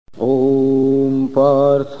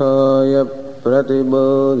पार्थाय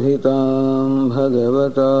प्रतिबोधितां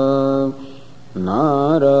भगवता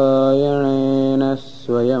नारायणेन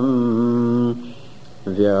स्वयं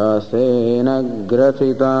व्यासेन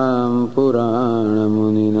ग्रथितां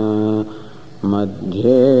पुराणमुनिना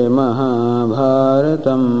मध्ये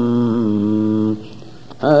महाभारतम्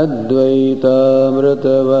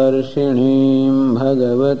अद्वैतामृतवर्षिणीं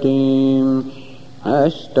भगवतीम्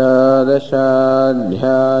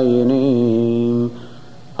अष्टादशाध्यायिनीम्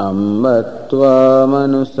अम्ब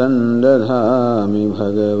त्वामनुसन्दधामि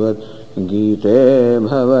भगवद्गीते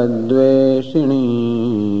भवद्वेषिणीम्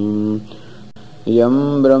यं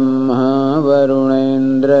ब्रह्मा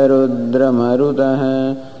वरुणेन्द्ररुद्रमरुतः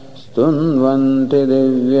स्तुन्वन्ति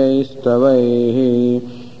दिव्यैस्तवैः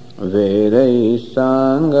वेदैः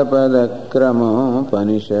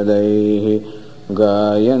साङ्गपदक्रमोपनिषदैः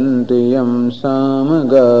गायन्ति यं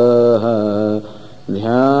सामगाः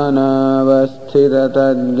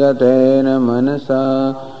ध्यानावस्थिततद्गतेन मनसा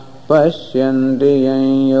पश्यन्ति यं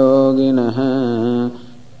योगिनः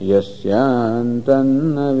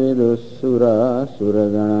यस्यान्तन्न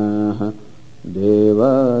विदुःसुरासुरगणाः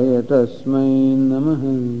देवाय तस्मै नमः.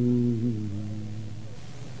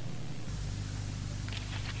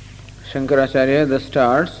 Shankaracharya thus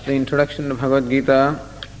starts the introduction to Bhagavad Gita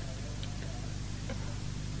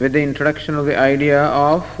with the introduction of the idea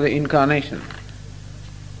of the incarnation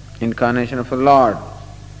of a Lord.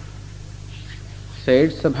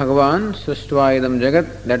 Says Bhagavan Sushtva idam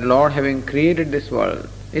jagat, that Lord having created this world.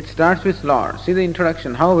 It starts with Lord. See the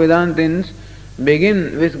introduction, how Vedantins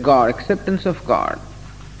begin with God, acceptance of God.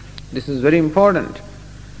 This is very important.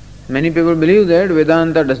 Many people believe that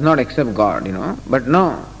Vedanta does not accept God, but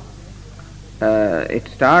no.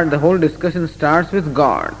 The whole discussion starts with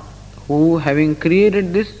God, who having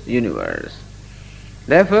created this universe.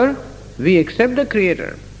 Therefore, we accept the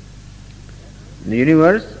Creator. The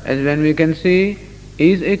universe, as when we can see,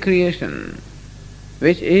 is a creation,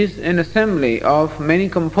 which is an assembly of many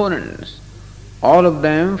components, all of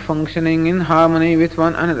them functioning in harmony with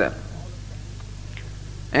one another.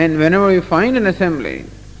 And whenever we find an assembly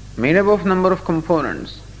made up of number of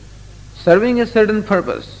components, serving a certain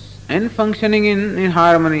purpose, and functioning in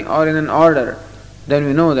harmony or in an order, then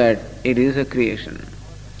we know that it is a creation.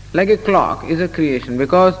 Like a clock is a creation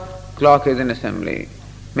because clock is an assembly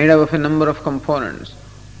made up of a number of components,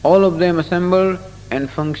 all of them assembled and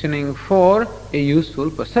functioning for a useful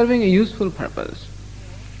purpose, serving a useful purpose.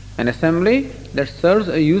 An assembly that serves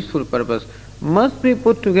a useful purpose must be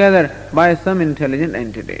put together by some intelligent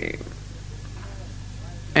entity.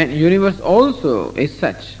 And universe also is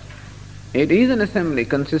such. It is an assembly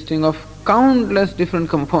consisting of countless different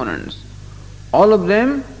components, all of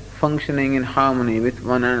them functioning in harmony with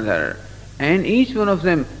one another, and each one of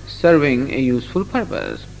them serving a useful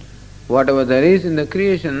purpose. Whatever there is in the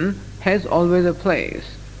creation has always a place.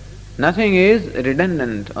 Nothing is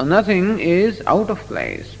redundant or nothing is out of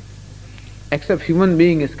place, except human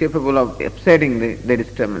being is capable of upsetting the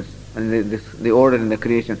disturbance and the order in the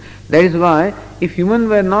creation. That is why if human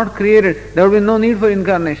were not created, there would be no need for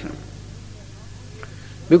incarnation.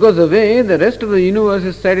 Because the way the rest of the universe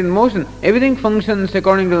is set in motion, everything functions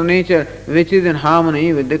according to the nature which is in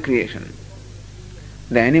harmony with the creation.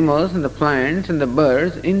 The animals and the plants and the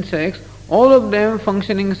birds, insects, all of them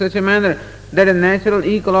functioning in such a manner that a natural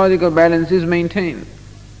ecological balance is maintained.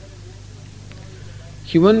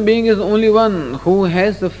 Human being is the only one who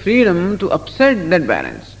has the freedom to upset that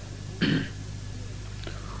balance.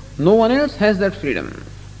 No one else has that freedom.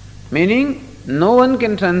 Meaning, no one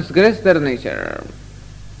can transgress their nature.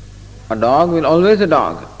 A dog will always a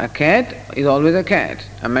dog. A cat is always a cat.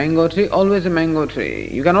 A mango tree, always a mango tree.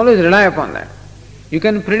 You can always rely upon that. You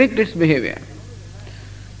can predict its behavior.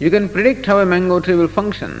 You can predict how a mango tree will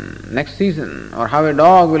function next season, or how a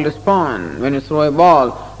dog will respond when you throw a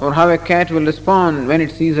ball, or how a cat will respond when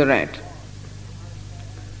it sees a rat.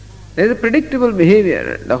 There is a predictable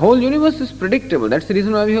behavior. The whole universe is predictable. That's the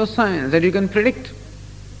reason why we have science, that you can predict.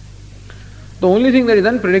 The only thing that is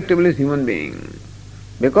unpredictable is human being.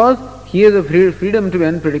 Because he has a freedom to be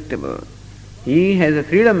unpredictable. He has a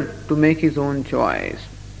freedom to make his own choice.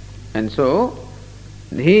 And so,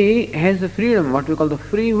 he has a freedom, what we call the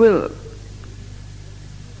free will.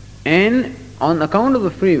 And on account of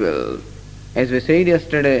the free will, as we said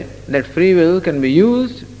yesterday, that free will can be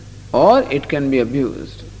used or it can be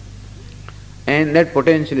abused. And that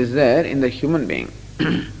potential is there in the human being.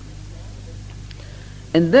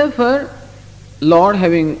 And therefore, Lord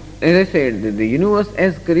having, as I said, the universe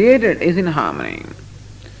as created is in harmony.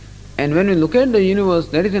 And when we look at the universe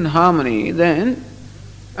that is in harmony, then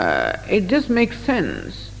it just makes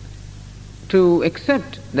sense to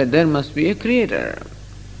accept that there must be a creator.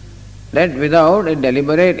 That without a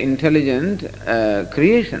deliberate, intelligent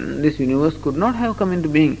creation, this universe could not have come into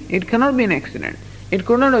being. It cannot be an accident. It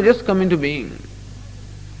could not have just come into being.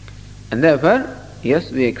 And therefore,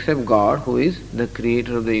 yes, we accept God who is the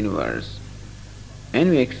creator of the universe. And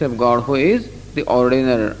we accept God who is the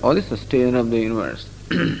ordainer or the sustainer of the universe.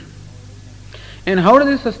 And how does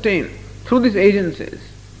it sustain? Through these agencies.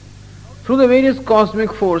 Through the various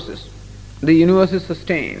cosmic forces, the universe is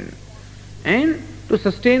sustained. And to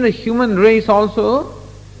sustain the human race also,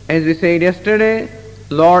 as we said yesterday,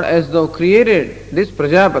 Lord as though created these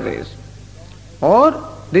Prajapatis, or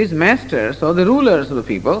these masters or the rulers of the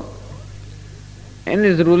people. And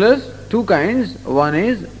these rulers, two kinds. One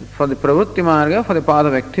is for the Pravritti Marga, for the path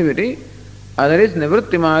of activity. Other is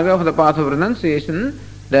Nivritti Marga, for the path of renunciation.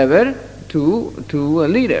 There were two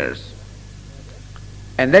leaders.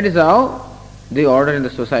 And that is how the order in the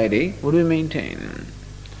society would be maintained.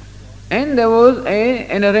 And there was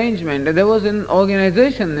an arrangement, there was an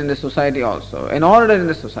organization in the society also, an order in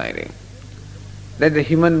the society. That the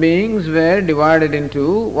human beings were divided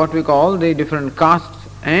into what we call the different castes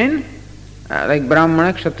and like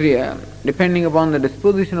Brahmana, Kshatriya, depending upon the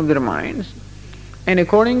disposition of their minds. And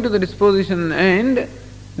according to the disposition and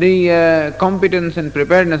the competence and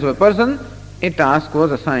preparedness of a person, a task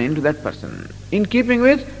was assigned to that person, in keeping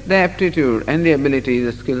with the aptitude and the ability,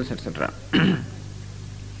 the skills, etc.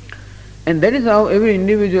 And that is how every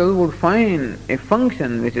individual would find a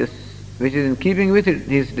function which is in keeping with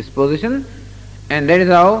his disposition, and that is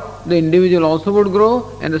how the individual also would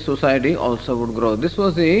grow and the society also would grow. This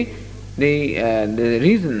was the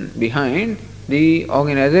reason behind the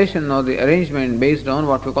organization or the arrangement based on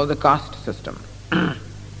what we call the caste system.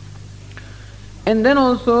 And then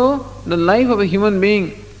also the life of a human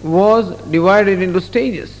being was divided into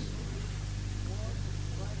stages.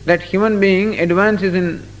 That human being advances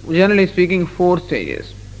in, generally speaking, 4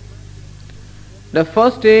 stages. The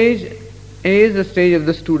first stage is the stage of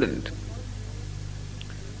the student.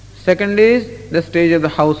 Second is the stage of the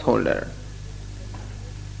householder.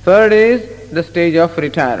 Third is the stage of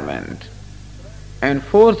retirement. And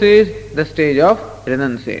fourth is the stage of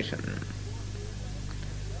renunciation.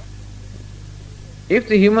 If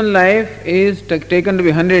the human life is taken to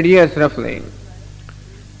be 100 years roughly,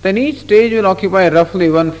 then each stage will occupy roughly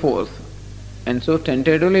 1/4. And so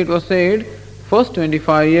tentatively it was said, first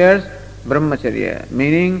 25 years brahmacharya,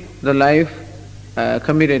 meaning the life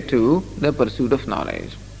committed to the pursuit of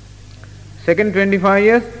knowledge. Second 25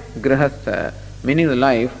 years grahastha, meaning the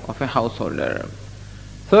life of a householder.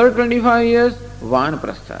 Third 25 years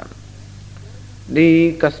vanaprastha.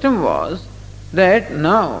 The custom was that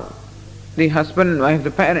now the husband and wife, the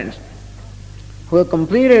parents, who have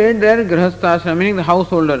completed their grahasthashrama, meaning the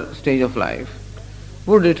householder stage of life,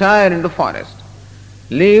 would retire into forest,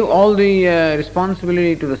 leave all the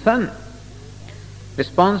responsibility to the son,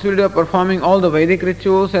 responsibility of performing all the Vedic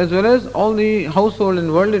rituals as well as all the household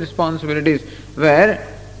and worldly responsibilities were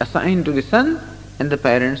assigned to the son, and the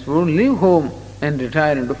parents would leave home and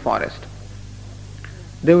retire into forest.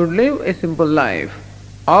 They would live a simple life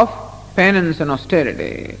of penance and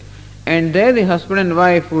austerity, and there the husband and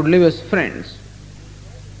wife would live as friends.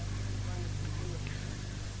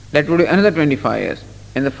 That would be another 25 years.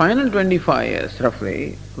 And the final 25 years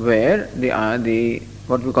roughly where they are the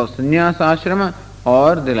what we call sannyasa ashrama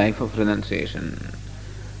or the life of renunciation.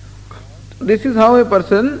 This is how a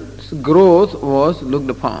person's growth was looked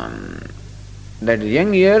upon. That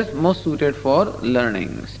young years most suited for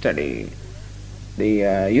learning, study.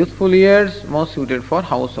 The youthful years most suited for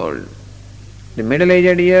household. The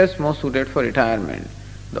middle-aged years most suited for retirement.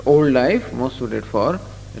 The old life most suited for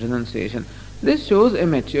renunciation. This shows a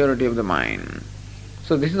maturity of the mind.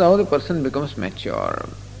 So this is how the person becomes mature.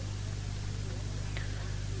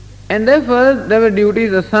 And therefore there were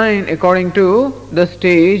duties assigned according to the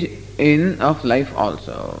stage of life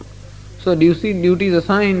also. So duties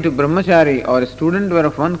assigned to brahmachari or a student were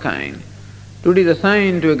of one kind. Duties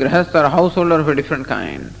assigned to a grahastha or a householder of a different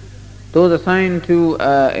kind. Those assigned to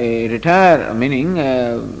a retired, meaning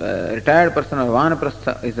a retired person or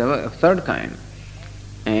vanaprastha is a third kind.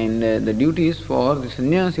 And the duties for the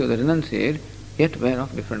sannyasi or the renunciate yet were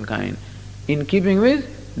of different kind, in keeping with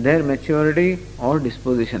their maturity or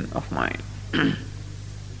disposition of mind.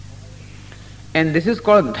 And this is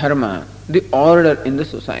called dharma, the order in the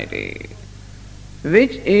society,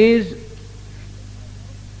 which is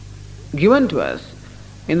given to us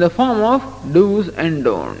in the form of do's and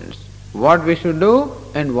don'ts. What we should do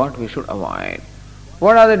and what we should avoid.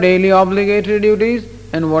 What are the daily obligatory duties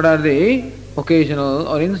and what are the occasional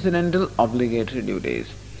or incidental obligatory duties.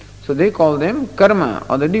 So So they call them karma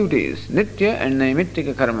or the duties, nitya and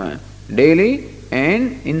naimittika karma, daily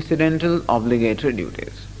and incidental obligatory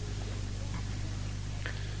duties.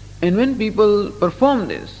 And when people perform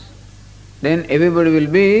this, then everybody will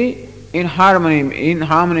be in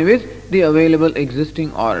harmony with the available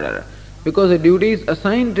existing order. Because the duties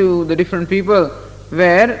assigned to the different people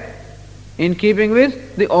were in keeping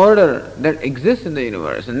with the order that exists in the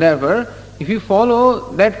universe. And therefore, if you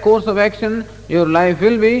follow that course of action, your life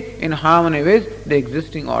will be in harmony with the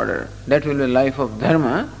existing order. That will be the life of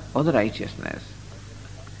dharma or the righteousness.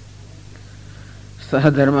 Sah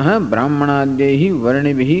dharma brahmanadyehi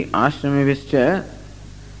varnibhi ashramibhischa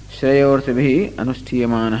shreyorthabhi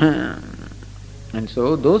anushtiyamana. And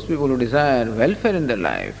so those people who desire welfare in their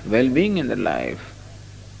life, well-being in their life,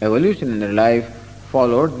 evolution in their life,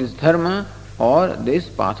 followed this dharma or this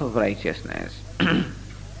path of righteousness.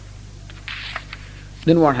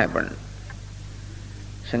 Then what happened?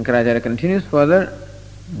 Shankaracharya continues further,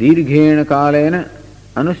 Dirghena kalena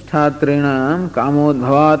anushtatrinam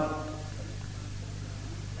kamodbhavat.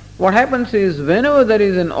 What happens is, whenever there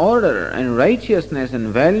is an order and righteousness and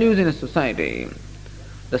values in a society,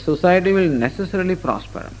 the society will necessarily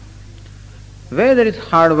prosper. Where there is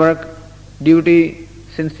hard work, duty,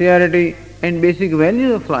 sincerity and basic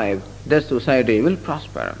values of life, that society will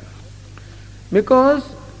prosper. Because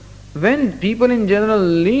when people in general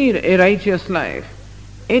lead a righteous life,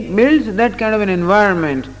 it builds that kind of an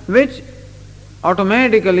environment which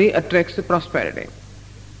automatically attracts the prosperity.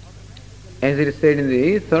 As it is said in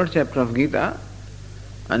the 3rd chapter of Gita,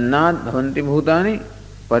 Annad bhavanti bhutani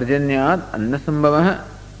parjanyad annasambhavah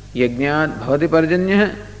yajñād bhavati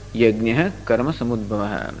parjanyah yajñah karma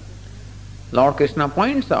samudbhavah. Lord Krishna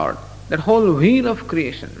points out that whole wheel of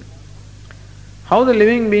creation, how the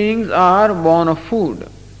living beings are born of food,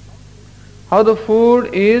 how the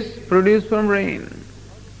food is produced from rain.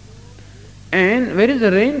 And where is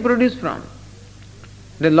the rain produced from?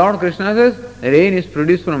 The Lord Krishna says rain is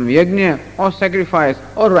produced from yajna or sacrifice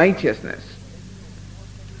or righteousness.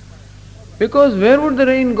 Because where would the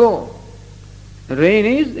rain go? Rain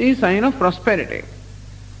is a sign of prosperity.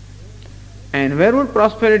 And where would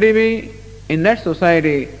prosperity be? In that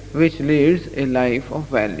society which leads a life of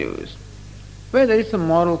values, where there is a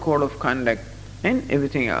moral code of conduct and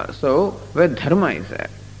everything else. So, where dharma is there.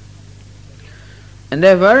 And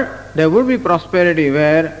therefore, there would be prosperity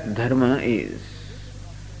where dharma is.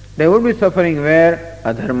 There would be suffering where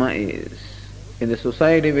adharma is. In the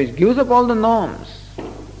society which gives up all the norms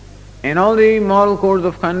and all the moral codes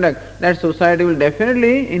of conduct, that society will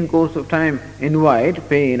definitely, in course of time, invite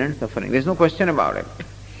pain and suffering. There is no question about it.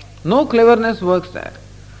 No cleverness works there.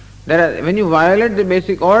 When you violate the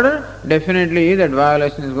basic order, definitely that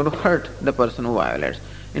violation is going to hurt the person who violates.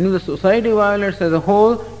 And if the society violates as a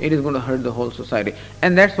whole, it is going to hurt the whole society.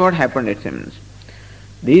 And that's what happened, it seems.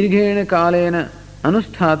 Dirghena kalena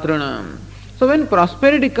anushtatranam. So when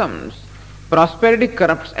prosperity comes, prosperity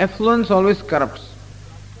corrupts. Affluence always corrupts.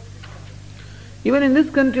 Even in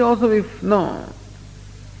this country also we know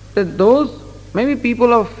that those maybe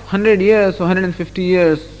people of 100 years or 150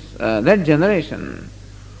 years, that generation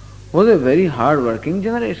was a very hard-working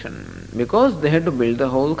generation because they had to build the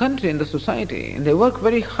whole country and the society, and they worked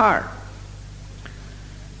very hard.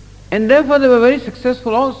 And therefore they were very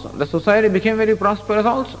successful also. The society became very prosperous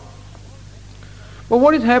also. But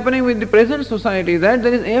what is happening with the present society is that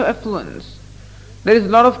there is affluence. There is a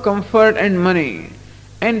lot of comfort and money.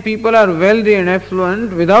 And people are wealthy and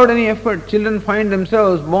affluent without any effort. Children find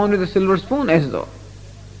themselves born with a silver spoon as though.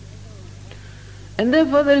 And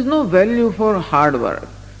therefore there is no value for hard work.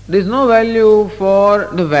 There is no value for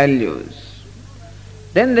the values.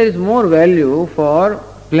 Then there is more value for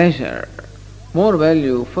pleasure, more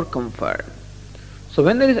value for comfort. So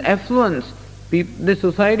when there is affluence, the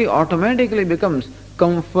society automatically becomes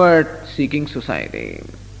comfort-seeking society.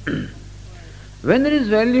 When there is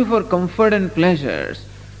value for comfort and pleasures,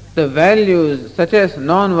 the values such as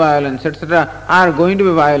non-violence, etc., are going to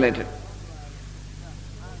be violated.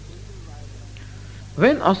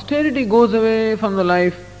 When austerity goes away from the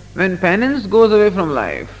life, when penance goes away from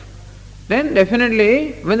life, then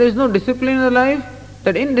definitely when there is no discipline in the life,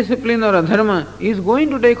 that indiscipline or adharma is going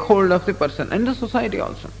to take hold of the person and the society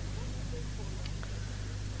also.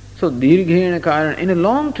 So dirghena karana, in a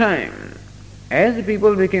long time, as the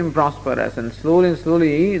people became prosperous and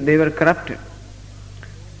slowly they were corrupted.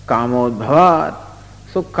 Kamodbhavat.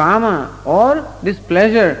 So kama or this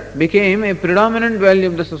pleasure became a predominant value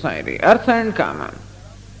of the society. Artha and kama.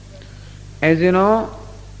 As you know,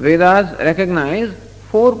 Vedas recognize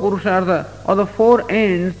 4 purushartha or the 4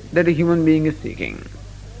 ends that a human being is seeking.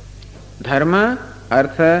 Dharma,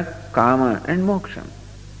 artha, kama and moksha.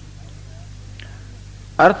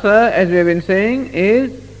 Artha, as we have been saying,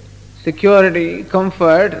 is security,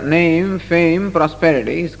 comfort, name, fame,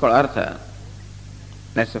 prosperity is called artha.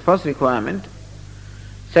 That's the first requirement.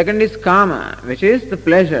 Second is kama, which is the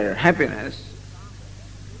pleasure, happiness.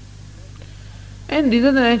 And these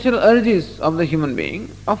are the natural urges of the human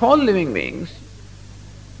being, of all living beings.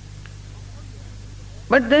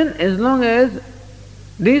 But then as long as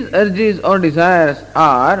these urges or desires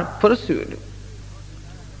are pursued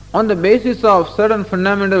on the basis of certain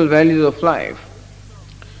fundamental values of life,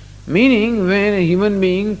 meaning when a human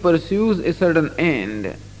being pursues a certain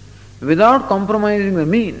end without compromising the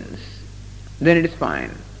means, then it is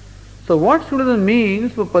fine. So what should be the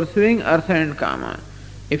means for pursuing artha and kama?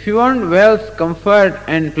 If you want wealth, comfort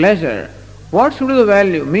and pleasure, what should be the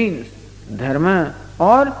value, means? Dharma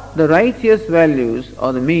or the righteous values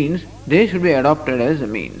or the means, they should be adopted as a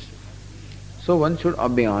means. So one should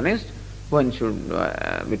be honest, one should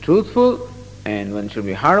be truthful, and one should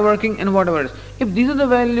be hardworking and whatever else. If these are the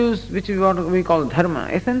values which we call dharma,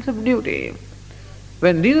 a sense of duty,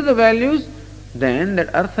 when these are the values, then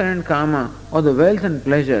that artha and kama or the wealth and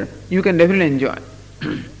pleasure you can definitely enjoy.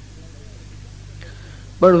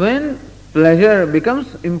 But when pleasure becomes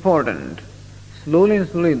important, slowly and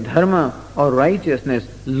slowly dharma or righteousness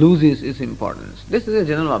loses its importance. This is a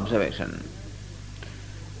general observation.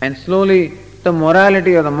 And slowly the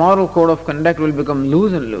morality or the moral code of conduct will become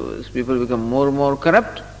loose and loose. People become more and more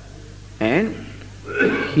corrupt. And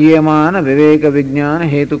hiyamana viveka vijnana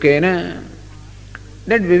hetukena,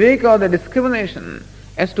 that viveka or the discrimination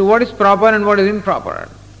as to what is proper and what is improper,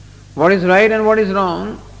 what is right and what is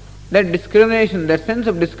wrong, that discrimination, that sense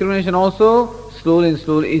of discrimination also slowly and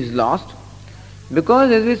slowly is lost.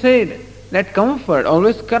 Because as we said, that comfort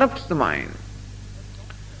always corrupts the mind.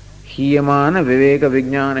 Hiyamana viveka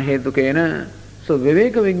vijnana hetukena. So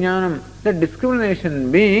viveka vijnanam, that discrimination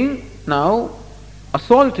being now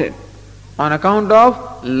assaulted on account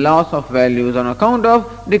of loss of values, on account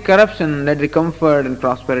of the corruption that the comfort and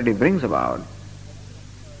prosperity brings about.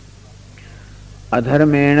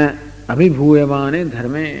 Adharmena abhibhuyamane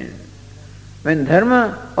dharme. When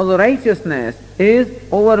dharma or the righteousness is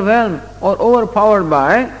overwhelmed or overpowered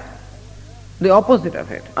by the opposite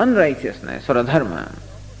of it, unrighteousness or adharma.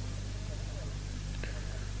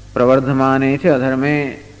 Pravardhamane cha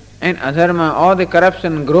adharme, and adharma or the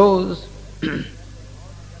corruption grows.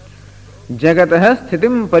 Jagatah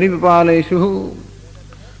sthitim parivipaleshu.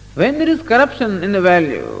 When there is corruption in the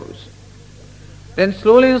values, then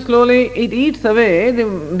slowly and slowly it eats away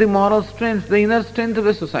the moral strength, the inner strength of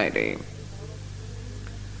the society.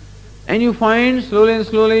 And you find slowly and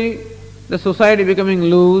slowly the society becoming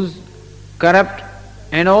loose, corrupt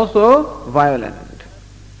and also violent.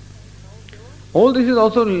 All this is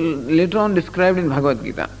also later on described in Bhagavad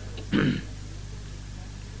Gita.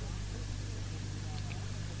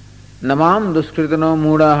 Namam duskritano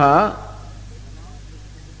moodaha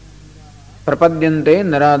prapadyante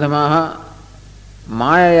naradhamaha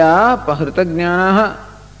mayaya pahritagnyanaha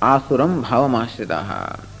asuram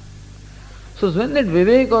bhavamashritaha. So when that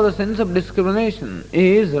vivek or the sense of discrimination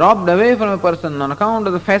is robbed away from a person on account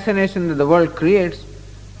of the fascination that the world creates,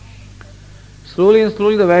 slowly and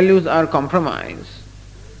slowly the values are compromised.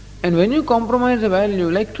 And when you compromise a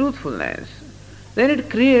value like truthfulness, then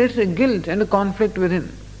it creates a guilt and a conflict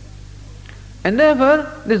within. And therefore,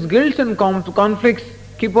 these guilts and conflicts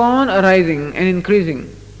keep on arising and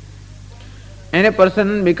increasing. And a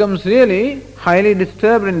person becomes really highly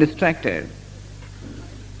disturbed and distracted.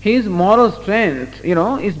 His moral strength,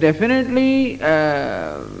 is definitely,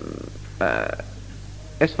 as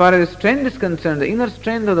far as strength is concerned, the inner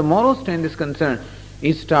strength or the moral strength is concerned,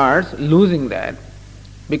 he starts losing that,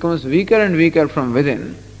 becomes weaker and weaker from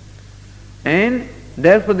within. And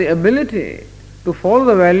therefore the ability to follow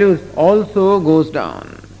the values also goes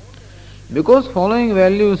down. Because following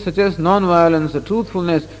values such as non-violence or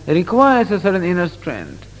truthfulness requires a certain inner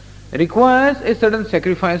strength, requires a certain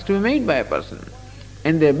sacrifice to be made by a person.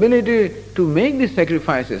 And the ability to make these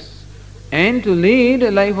sacrifices and to lead a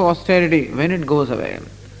life of austerity, when it goes away,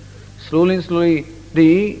 slowly and slowly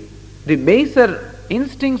the baser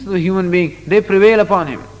instincts of the human being, they prevail upon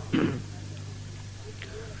him.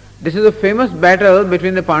 This is a famous battle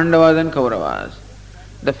between the Pandavas and Kauravas.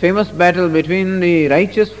 The famous battle between the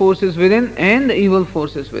righteous forces within and the evil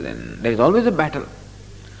forces within. There is always a battle.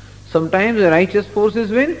 Sometimes the righteous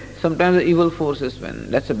forces win, sometimes the evil forces win.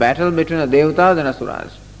 That's a battle between the devatas and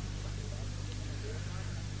asuras.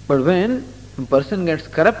 But when a person gets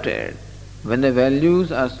corrupted, when the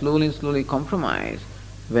values are slowly and slowly compromised,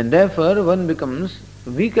 when therefore one becomes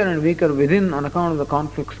weaker and weaker within on account of the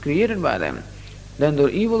conflicts created by them, then the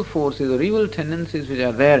evil forces or evil tendencies which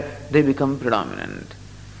are there, they become predominant.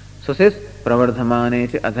 So says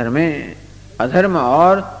pravardhamane cha adharme. Adharma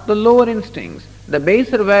or the lower instincts, the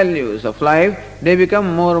baser values of life, they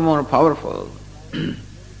become more and more powerful.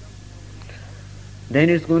 Then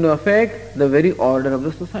it's going to affect the very order of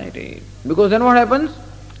the society. Because then what happens?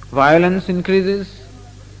 Violence increases,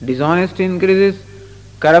 dishonesty increases,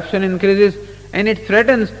 corruption increases, and it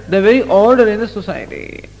threatens the very order in the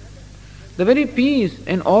society. The very peace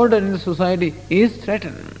and order in the society is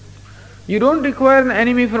threatened. You don't require an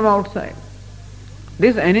enemy from outside.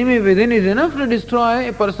 This enemy within is enough to destroy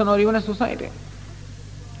a person or even a society.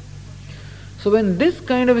 So when this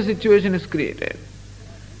kind of a situation is created,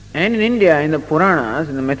 and in India, in the Puranas,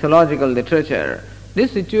 in the mythological literature,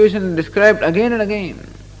 this situation is described again and again.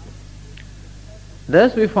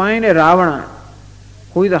 Thus we find a Ravana,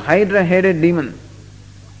 who is a hydra-headed demon,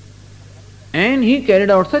 and he carried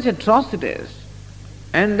out such atrocities,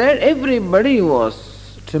 and that everybody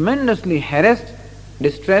was tremendously harassed,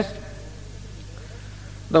 distressed.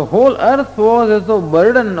 The whole earth was as though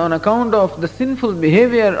burdened on account of the sinful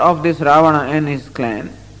behavior of this Ravana and his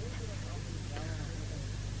clan.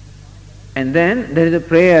 And then there is a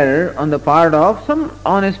prayer on the part of some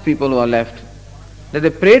honest people who are left, that they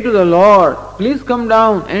pray to the Lord, please come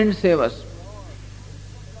down and save us.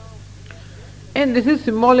 And this is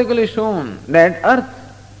symbolically shown that earth,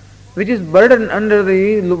 which is burdened under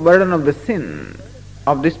the burden of the sin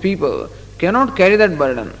of these people, cannot carry that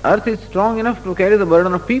burden. Earth is strong enough to carry the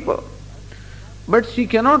burden of people, but she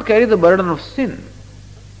cannot carry the burden of sin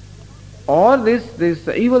or these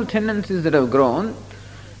evil tendencies that have grown,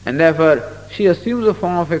 and therefore she assumes the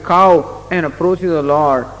form of a cow and approaches the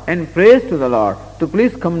Lord and prays to the Lord to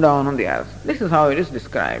please come down on the earth. This is how it is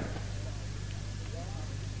described.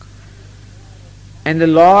 And the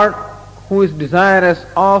Lord, who is desirous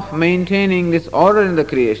of maintaining this order in the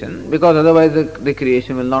creation, because otherwise the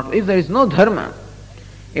creation will not, if there is no dharma,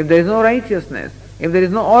 if there is no righteousness, if there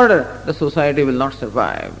is no order, the society will not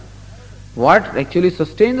survive. What actually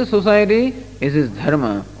sustains the society is this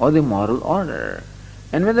dharma or the moral order.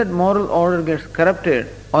 And when that moral order gets corrupted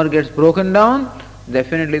or gets broken down,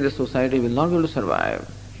 definitely the society will not be able to survive.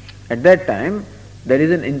 At that time, there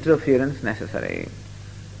is an interference necessary.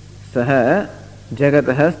 Saha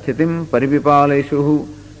jagatah sthitim parivipaleshuhu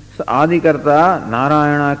sa adikarta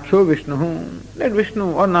narayanakhyo vishnuhu. Let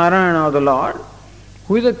Vishnu or Narayana or the Lord,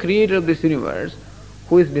 who is the creator of this universe,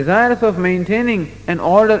 who is desirous of maintaining an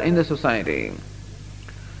order in the society.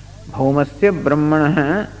 Bhaumasya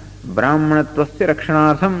brahmanah brahmanatvasya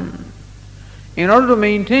rakshanartham. In order to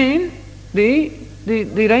maintain the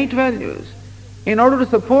right values, in order to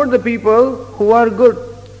support the people who are good,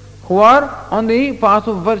 who are on the path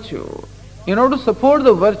of virtue, in order to support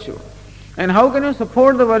the virtue. And how can you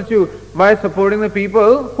support the virtue? By supporting the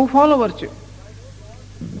people who follow virtue.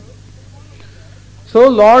 So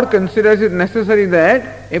Lord considers it necessary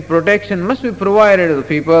that a protection must be provided to the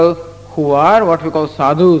people who are what we call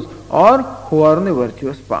sadhus, or who are on the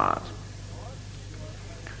virtuous path.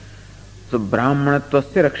 So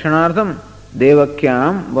brahmanatvasya rakshanartham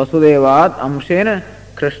devakyam vasudevat amshena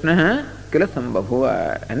krishna kila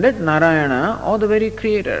sambhavuva. And that Narayana, or the very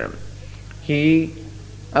creator, he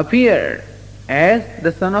appeared as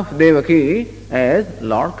the son of Devaki, as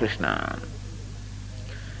Lord Krishna.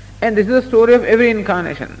 And this is the story of every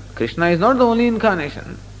incarnation. Krishna is not the only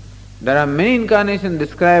incarnation. There are many incarnations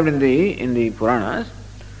described in the Puranas,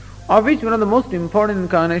 of which one of the most important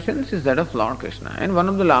incarnations is that of Lord Krishna, and one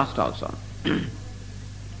of the last also.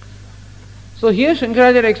 So here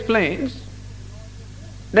Shankaracharya explains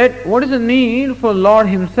that what is the need for Lord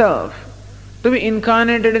himself to be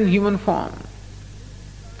incarnated in human form.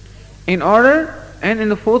 In order, and in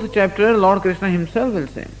the 4th chapter, Lord Krishna himself will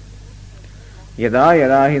say, Yada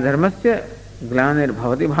yada hi dharmasya glanir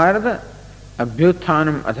bhavati bharata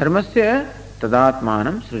abhyuthanam adharmasya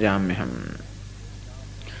tadatmanam srujamyaham.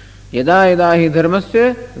 Yada yada hi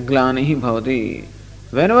dharmasya glanihi bhavati.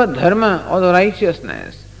 Whenever dharma or the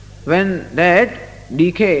righteousness, when that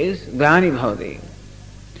decays, glani bhavati.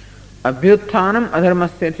 Abhyuthanam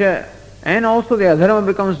adharmasya cha. And also the adharma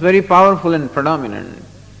becomes very powerful and predominant.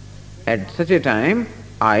 At such a time,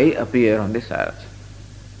 I appear on this earth.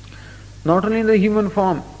 Not only in the human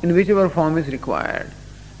form, in whichever form is required.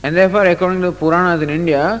 And therefore, according to the Puranas in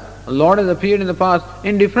India, Lord has appeared in the past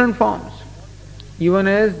in different forms. Even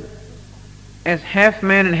as half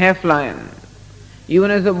man and half lion,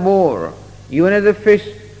 even as a boar, even as a fish,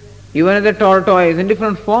 even as a tortoise, in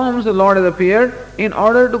different forms the Lord has appeared in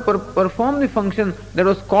order to perform the function that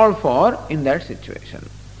was called for in that situation.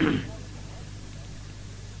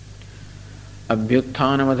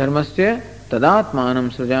 Abhyuthanam adharmasya tadatmanam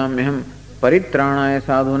srujamyaham paritranaya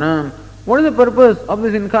sadhunam What is the purpose of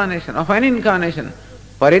this incarnation, of any incarnation?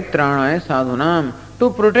 Paritranaya sadhunam, to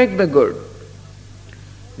protect the good.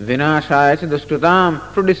 Vinashaya cha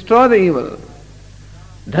dushkritam, to destroy the evil.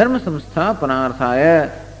 Dharma samstha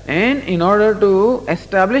panarthaya, and in order to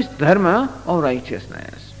establish dharma or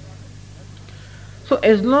righteousness. So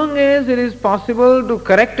as long as it is possible to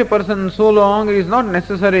correct a person, so long it is not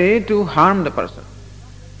necessary to harm the person.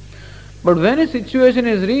 But when a situation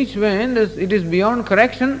is reached when it is beyond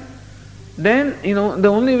correction, then the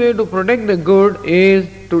only way to protect the good is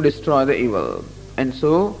to destroy the evil. And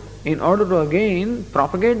so, in order to again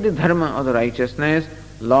propagate the dharma or the righteousness,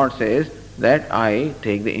 Lord says that I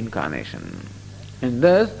take the incarnation. And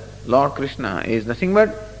thus, Lord Krishna is nothing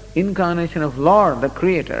but incarnation of Lord, the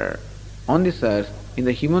Creator, on this earth in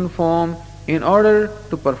the human form in order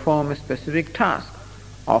to perform a specific task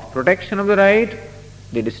of protection of the right,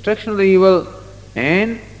 the destruction of the evil,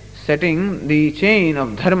 and setting the chain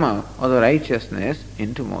of dharma or the righteousness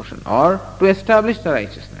into motion, or to establish the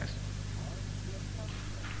righteousness.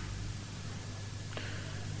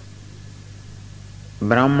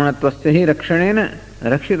 ब्राह्मणत्वस्य हि रक्षणेन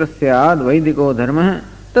रक्षितस्याद् वैदिको धर्मः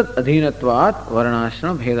तत् अधीनत्वात्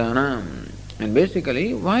वर्णाश्रम भेदानाम्. And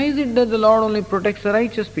basically, why is it that the Lord only protects the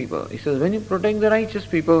righteous people? He says, when you protect the righteous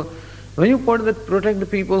people, when you protect the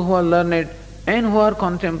people who are learned and who are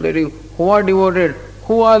contemplative, who are devoted,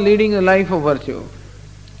 who are leading a life of virtue,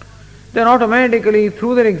 then automatically,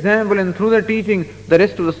 through their example and through their teaching, the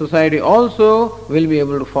rest of the society also will be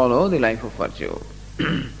able to follow the life of virtue.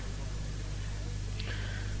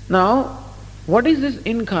 Now, what is this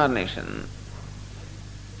incarnation?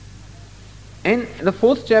 And the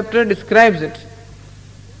 4th chapter describes it.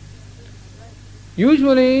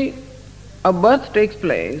 Usually, a birth takes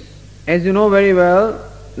place, as you know very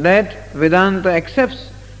well, that Vedanta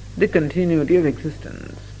accepts the continuity of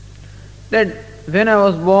existence. That when I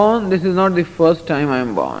was born, this is not the first time I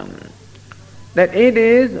am born. That it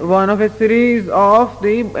is one of a series of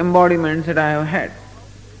the embodiments that I have had.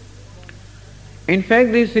 In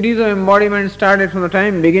fact, this series of embodiments started from the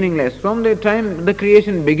time beginningless. From the time the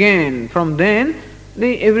creation began, from then,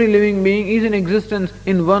 every living being is in existence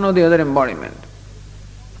in one or the other embodiment.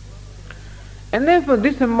 And therefore,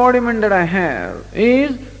 this embodiment that I have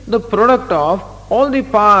is the product of all the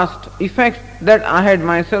past effects that I had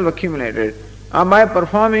myself accumulated by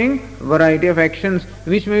performing variety of actions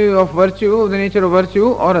which may be of virtue, of the nature of virtue,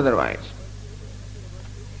 or otherwise.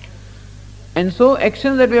 And so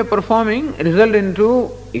actions that we are performing result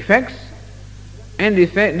into effects, and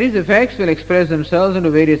these effects will express themselves into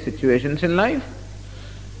various situations in life.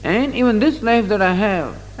 And even this life that I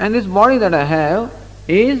have and this body that I have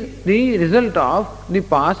is the result of the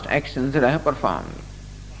past actions that I have performed.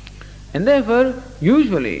 And therefore,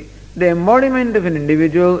 usually, the embodiment of an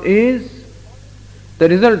individual is the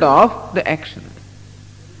result of the action,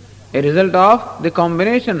 a result of the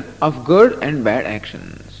combination of good and bad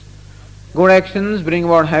actions. Good actions bring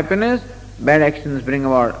about happiness, bad actions bring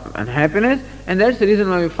about unhappiness, and that's the reason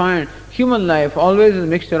why we find human life always is a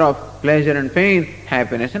mixture of pleasure and pain,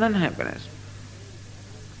 happiness and unhappiness.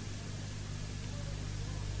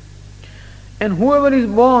 And whoever is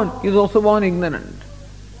born is also born ignorant.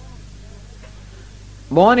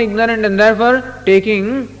 Born ignorant and therefore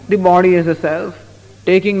taking the body as a self,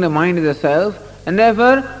 taking the mind as a self, and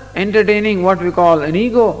therefore entertaining what we call an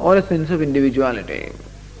ego or a sense of individuality.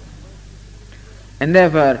 And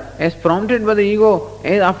therefore, as prompted by the ego,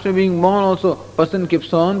 as after being born also, person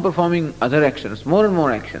keeps on performing other actions, more and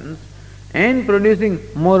more actions, and producing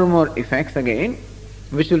more and more effects again,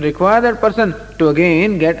 which will require that person to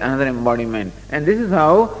again get another embodiment. And this is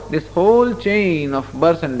how this whole chain of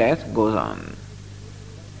birth and death goes on.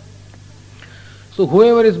 So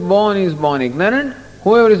whoever is born ignorant,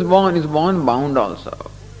 whoever is born bound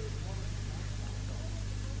also.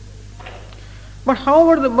 But how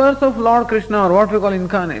about the birth of Lord Krishna, or what we call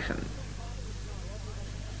incarnation?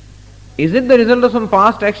 Is it the result of some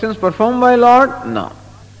past actions performed by Lord? No.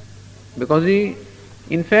 Because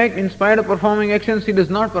in fact, in spite of performing actions, he does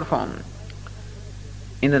not perform.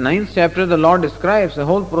 In the 9th chapter, the Lord describes the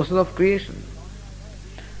whole process of creation.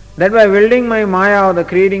 That by wielding my Maya, or the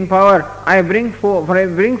creating power, I bring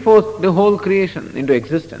forth the whole creation into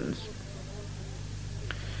existence.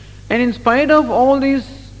 And in spite of all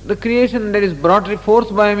these, the creation that is brought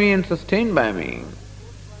forth by me and sustained by me,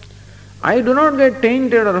 I do not get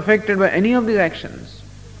tainted or affected by any of these actions.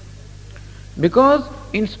 Because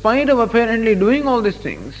in spite of apparently doing all these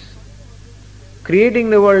things, creating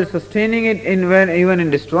the world, sustaining it, even in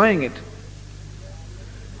destroying it,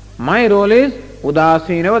 my role is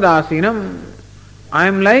udasina vadasinam. I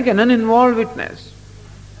am like an uninvolved witness.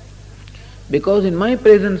 Because in my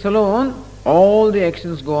presence alone, all the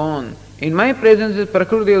actions go on. In my presence, the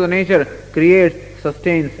Prakriti of the nature creates,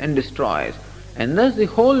 sustains and destroys. And thus the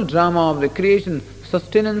whole drama of the creation,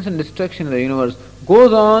 sustenance and destruction of the universe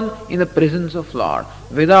goes on in the presence of Lord,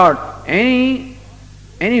 without any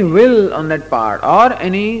will on that part or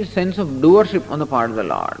any sense of doership on the part of the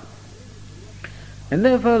Lord. And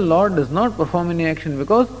therefore Lord does not perform any action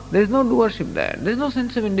because there is no doership there. There is no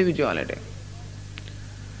sense of individuality.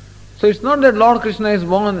 So it's not that Lord Krishna is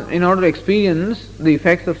born in order to experience the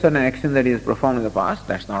effects of certain action that he has performed in the past.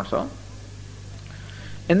 That's not so.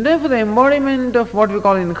 And therefore the embodiment of what we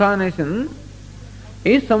call incarnation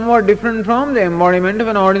is somewhat different from the embodiment of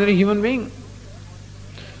an ordinary human being.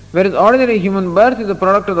 Whereas ordinary human birth is the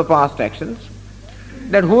product of the past actions,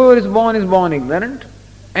 that whoever is born ignorant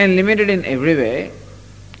and limited in every way.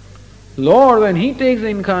 Lord, when he takes the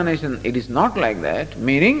incarnation, it is not like that,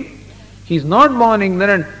 meaning he is not born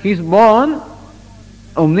ignorant, he is born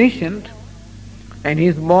omniscient, and he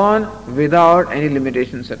is born without any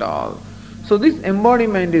limitations at all. So this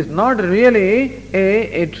embodiment is not really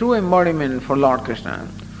a true embodiment for Lord Krishna.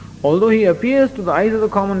 Although he appears to the eyes of the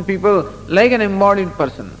common people like an embodied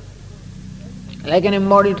person, like an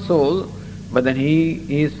embodied soul, but then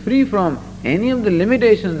he is free from any of the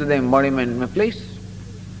limitations that the embodiment may place.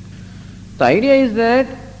 The idea is that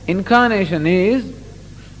incarnation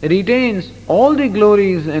retains all the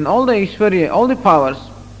glories and all the Aishwarya, all the powers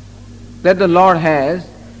that the Lord has,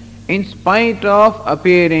 in spite of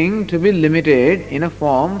appearing to be limited in a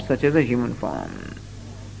form such as a human form.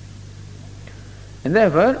 And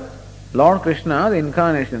therefore, Lord Krishna, the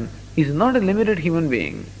incarnation, is not a limited human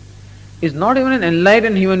being, is not even an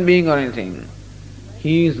enlightened human being or anything.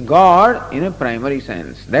 He is God in a primary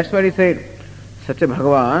sense. That's what he said. Satya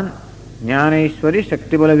Bhagavan, Jnaneshwari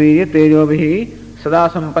Shakti Balavirya Tejobhihi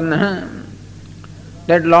Sada Sampanna.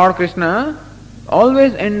 That Lord Krishna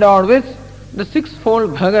always endowed with the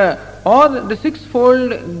sixfold bhaga or the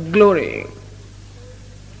sixfold glory.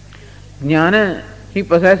 Jnana, he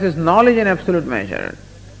possesses knowledge in absolute measure.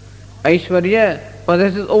 Aishwarya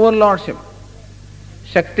possesses overlordship.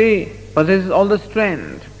 Shakti possesses all the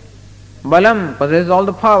strength. Balam possesses all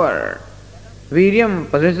the power. Viryam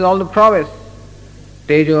possesses all the prowess.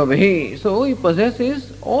 Tejo Abhi. So he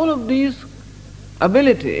possesses all of these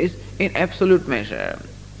abilities in absolute measure.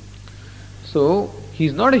 So he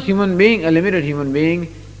is not a human being, a limited human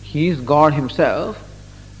being. He is God himself,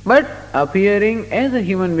 but appearing as a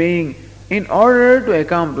human being in order to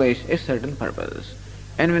accomplish a certain purpose.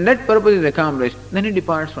 And when that purpose is accomplished, then he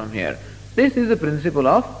departs from here. This is the principle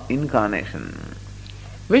of incarnation,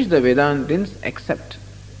 which the Vedantins accept.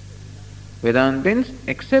 Vedantins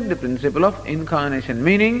accept the principle of incarnation,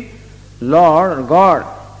 meaning Lord or God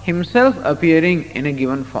himself appearing in a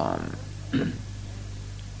given form.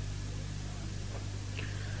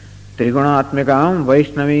 Triguణātmikām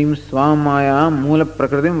Vaishnavīm Swam Mayām Mūla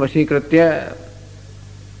Prakritim Vashikritya.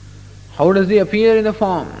 How does he appear in the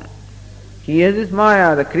form? He has this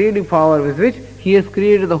Maya, the creative power with which he has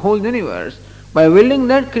created the whole universe. By wielding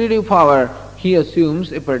that creative power, he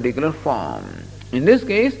assumes a particular form. In this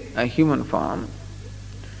case, a human form.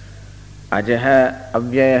 Ajaha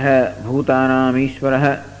Avyayaha Bhutanam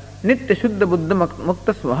Ishvaraha Nitya Shuddha Buddha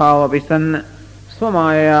Mukta Svabhava Pisan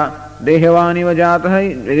Swamaya Dehavaniva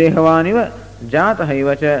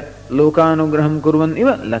Jatahaiva Cha Lokanugraham Kurvan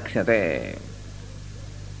Iva Lakshate.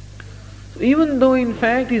 So even though in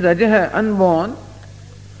fact he is Ajaha, unborn,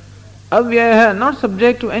 Avyayaha, not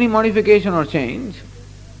subject to any modification or change,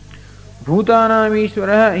 Bhutanam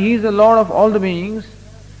Ishvaraha, he is the Lord of all the beings,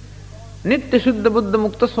 Nitya Shuddha Buddha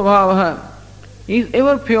Mukta Svabhavaha, he is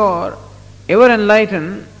ever pure, ever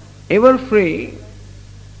enlightened, ever free.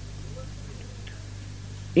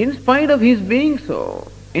 In spite of his being so,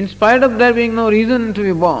 in spite of there being no reason to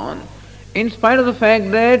be born, in spite of the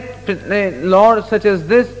fact that a Lord such as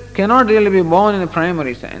this cannot really be born in a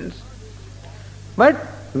primary sense, but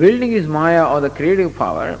wielding his Maya or the creative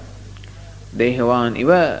power, Dehavan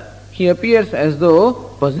Iva, he appears as though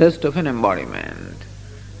possessed of an embodiment.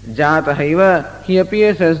 Jatahaiva, he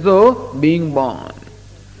appears as though being born.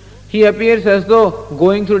 He appears as though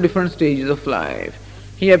going through different stages of life.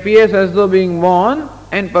 He appears as though being born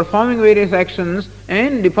and performing various actions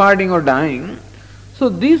and departing or dying. So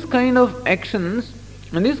these kind of actions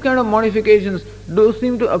and these kind of modifications do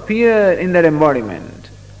seem to appear in that embodiment.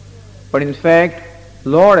 But in fact,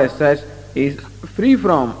 Lord as such is free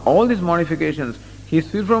from all these modifications. He is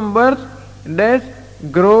free from birth, death,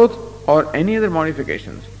 growth or any other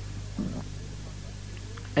modifications.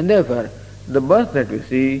 And therefore, the birth that we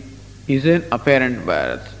see is an apparent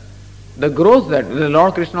birth. The growth that the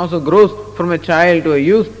Lord Krishna also grows from a child to a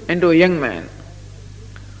youth and to a young man.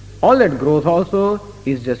 All that growth also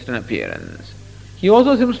is just an appearance. He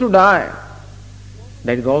also seems to die.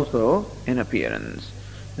 That is also an appearance.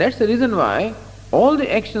 That's the reason why all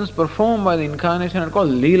the actions performed by the incarnation are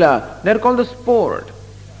called Leela. They are called the sport.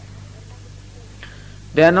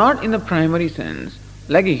 They are not in the primary sense,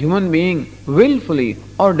 like a human being willfully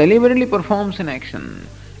or deliberately performs an action.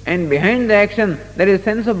 And behind the action there is a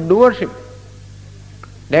sense of doership.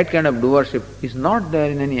 That kind of doership is not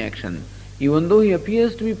there in any action. Even though he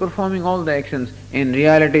appears to be performing all the actions, in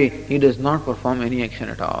reality he does not perform any action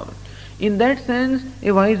at all. In that sense,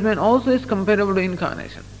 a wise man also is comparable to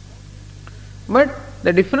incarnation. But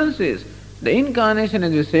the difference is, the incarnation,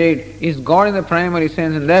 as we said, is God in the primary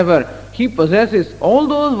sense, and therefore he possesses all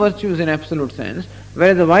those virtues in absolute sense,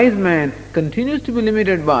 whereas the wise man continues to be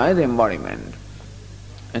limited by the embodiment.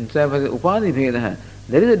 And so for the upadhi bheda,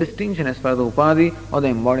 there is a distinction as far as the upadhi or the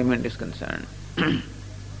embodiment is concerned.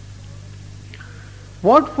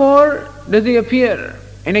 What for does he appear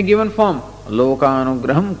in a given form?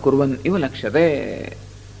 Lokanugraham kurvan iva lakshate.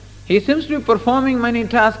 He seems to be performing many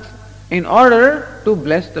tasks in order to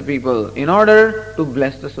bless the people, in order to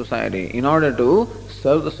bless the society, in order to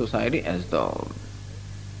serve the society as though.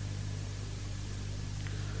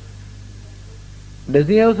 Does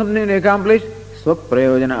he have something to accomplish?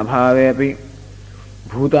 Swaprayojana abhave api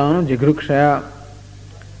bhutanu jigrukshaya.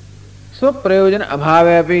 Swaprayojana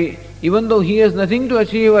abhave api, even though he has nothing to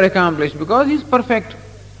achieve or accomplish because he is perfect.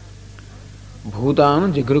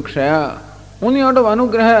 Bhutanu jigrukshaya, only out of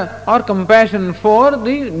anugraha or compassion for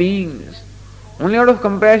the beings, only out of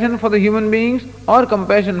compassion for the human beings or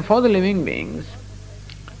compassion for the living beings,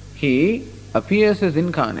 he appears as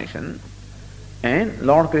incarnation. And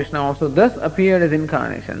Lord Krishna also thus appeared as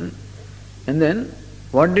incarnation. And then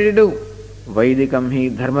what did he do? Vaidikam hi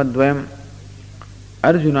dharmadvayam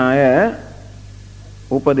Arjunaya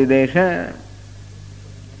upadidesha.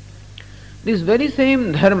 This very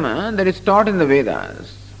same dharma that is taught in the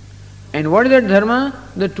Vedas. And what is that dharma?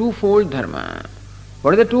 The twofold dharma.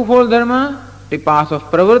 What is the twofold dharma? The path of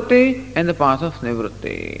pravritti and the path of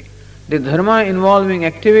nivritti. The dharma involving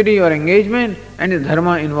activity or engagement and the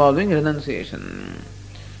dharma involving renunciation.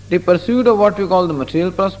 The pursuit of what we call the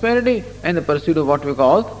material prosperity and the pursuit of what we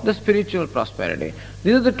call the spiritual prosperity.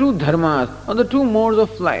 These are the two dharmas or the two modes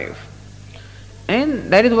of life.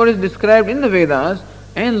 And that is what is described in the Vedas.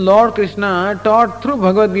 And Lord Krishna taught through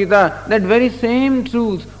Bhagavad Gita that very same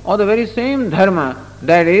truth or the very same dharma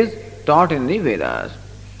that is taught in the Vedas.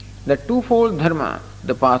 The twofold dharma,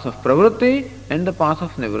 the path of pravritti and the path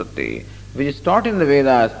of nivritti, which is taught in the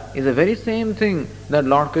Vedas, is the very same thing that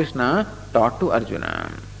Lord Krishna taught to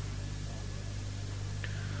Arjuna.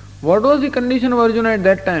 What was the condition of Arjuna at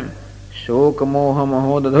that time? Shoka moha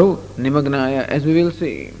mahodadhu nimagnaya, as we will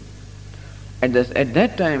see. At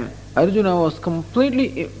that time, Arjuna was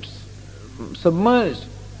completely submerged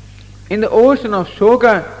in the ocean of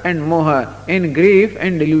shoka and moha, in grief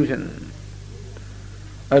and delusion.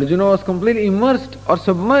 Arjuna was completely immersed or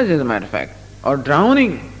submerged, as a matter of fact, or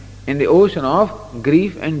drowning in the ocean of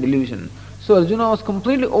grief and delusion. So Arjuna was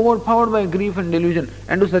completely overpowered by grief and delusion.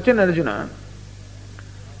 And to such an Arjuna,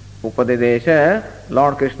 Upadidesha,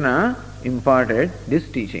 Lord Krishna imparted this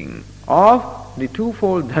teaching of the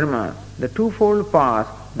twofold dharma, the twofold path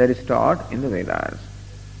that is taught in the Vedas.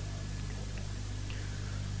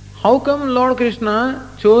 How come Lord Krishna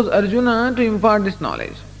chose Arjuna to impart this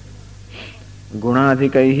knowledge?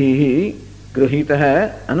 Gunadhikaihi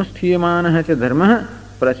grihitah anusthiyamanaha cha dharmah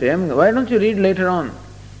prachayam. Why don't you read later on?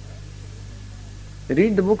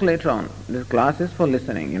 Read the book later on. This class is for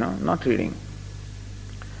listening, not reading.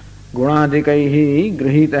 Gunadhikaihi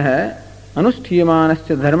grihitah anusthiyamanaha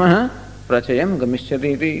dharmah prachayam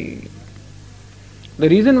gamishyati. The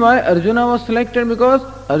reason why Arjuna was selected, because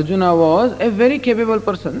Arjuna was a very capable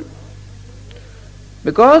person,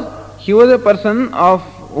 because he was a person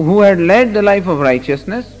who had led the life of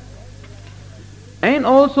righteousness, and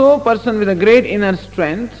also a person with a great inner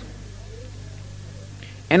strength,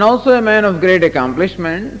 and also a man of great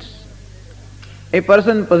accomplishments, a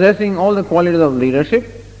person possessing all the qualities of leadership.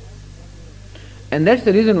 And that's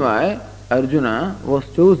the reason why Arjuna was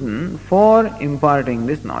chosen for imparting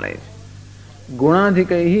this knowledge.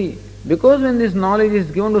 Gunadhikaihi, because when this knowledge is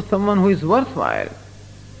given to someone who is worthwhile,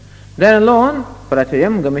 then alone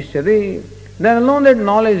prachayam gamishyati, then alone that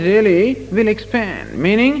knowledge really will expand,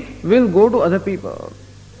 meaning will go to other people.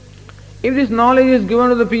 If this knowledge is given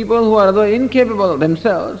to the people who are otherwise incapable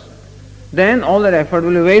themselves, then all that effort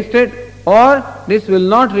will be wasted, or this will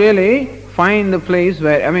not really find the place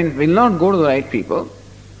where, will not go to the right people.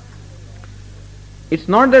 It's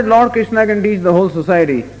not that Lord Krishna can teach the whole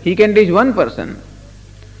society. He can teach one person.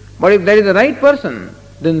 But if that is the right person,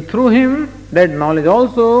 then through him that knowledge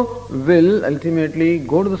also will ultimately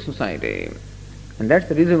go to the society. And that's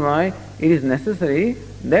the reason why it is necessary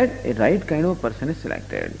that a right kind of person is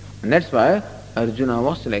selected. And that's why Arjuna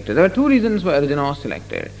was selected. There are two reasons why Arjuna was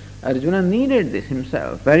selected. Arjuna needed this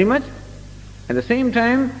himself very much. At the same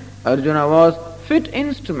time, Arjuna was fit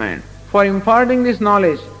instrument for imparting this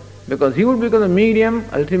knowledge, because he would become the medium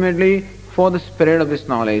ultimately for the spread of this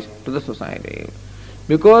knowledge to the society.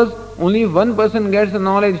 Because only if one person gets the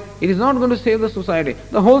knowledge, it is not going to save the society.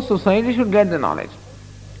 The whole society should get the knowledge.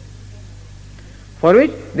 For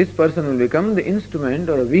which this person will become the instrument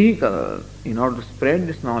or a vehicle in order to spread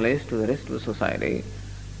this knowledge to the rest of the society.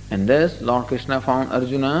 And thus Lord Krishna found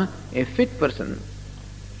Arjuna a fit person.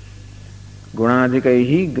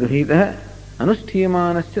 Gunadikaihi grihitah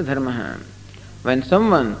anushthyamanasya dharmaha. When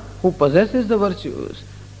someone who possesses the virtues,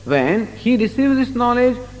 when he receives this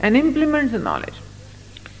knowledge and implements the knowledge,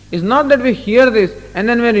 it's not that we hear this and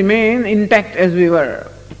then we remain intact as we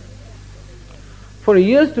were. For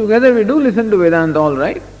years together we do listen to Vedanta, all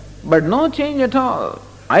right, but no change at all.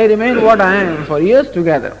 I remain what I am for years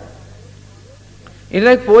together. It's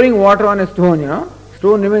like pouring water on a stone,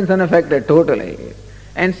 Stone remains unaffected totally.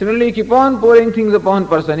 And similarly keep on pouring things upon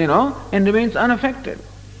person, and remains unaffected.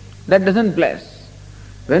 That doesn't bless.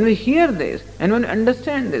 When we hear this and when we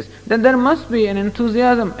understand this, then there must be an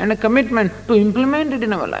enthusiasm and a commitment to implement it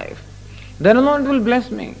in our life. Then alone it will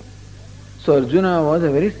bless me. So Arjuna was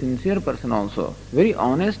a very sincere person also, very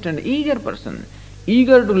honest and eager person,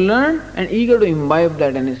 eager to learn and eager to imbibe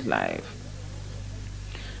that in his life.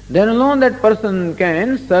 Then alone that person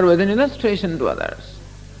can serve as an illustration to others.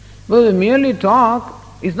 Because merely talk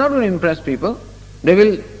is not going to impress people. They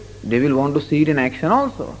will want to see it in action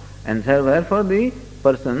also. And therefore the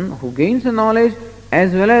person who gains the knowledge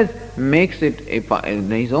as well as makes it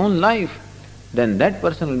his own life, then that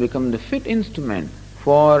person will become the fit instrument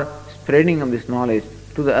for spreading of this knowledge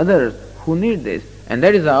to the others who need this. And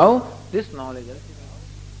that is how this knowledge,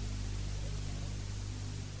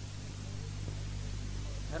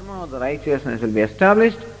 dharma of the righteousness, will be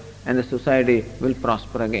established and the society will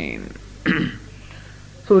prosper again.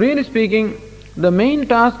 So really speaking, the main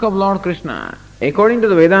task of Lord Krishna, according to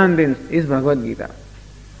the Vedantins, is Bhagavad Gita.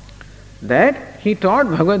 That he taught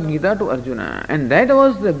Bhagavad Gita to Arjuna, and that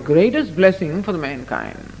was the greatest blessing for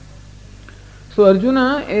mankind. So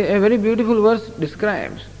Arjuna, a very beautiful verse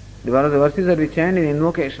describes, one of the verses that we chant in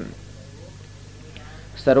invocation.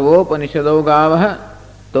 Sarvopanishado gavah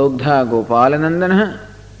togdha gopalanandana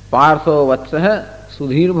partho vatsah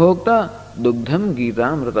sudhir bhokta dugdham gita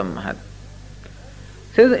mritam mahat.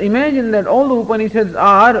 Says, imagine that all the Upanishads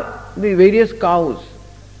are the various cows.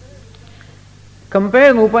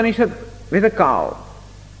 Compare an Upanishad with a cow.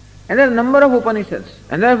 And there are a number of Upanishads.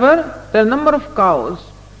 And therefore, there are a number of cows.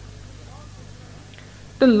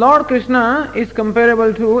 The Lord Krishna is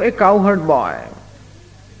comparable to a cowherd boy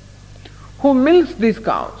who milks these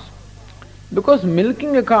cows. Because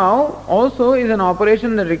milking a cow also is an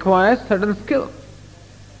operation that requires certain skill.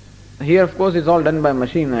 Here, of course, it's all done by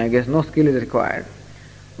machine. I guess no skill is required.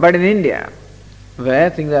 But in India, where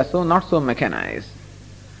things are not so mechanized,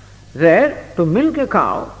 there to milk a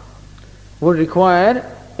cow would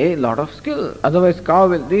require a lot of skill. Otherwise,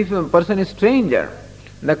 if a person is stranger,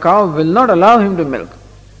 the cow will not allow him to milk.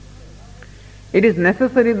 It is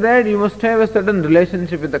necessary that you must have a certain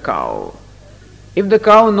relationship with the cow. If the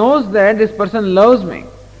cow knows that this person loves me,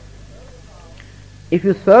 if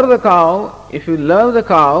you serve the cow, if you love the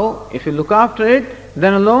cow, if you look after it,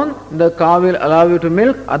 then alone the cow will allow you to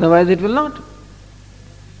milk, otherwise it will not.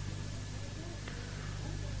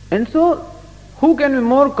 And so, who can be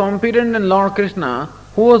more competent than Lord Krishna,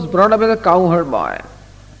 who was brought up as a cowherd boy?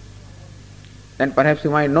 Then perhaps you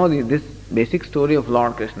might know this basic story of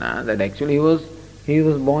Lord Krishna, that actually he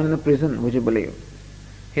was born in a prison, would you believe?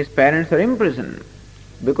 His parents are imprisoned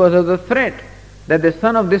because of the threat that the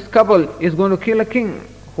son of this couple is going to kill a king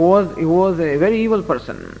who was a very evil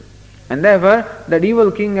person. And therefore, that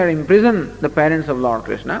evil king had imprisoned the parents of Lord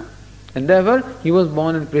Krishna, and therefore he was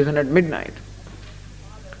born in prison at midnight.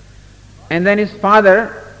 And then his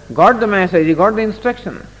father got the message, he got the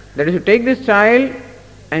instruction that he should take this child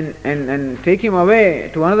and take him away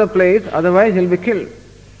to another place, otherwise he'll be killed.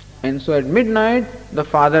 And so at midnight, the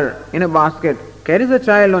father in a basket carries the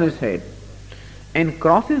child on his head and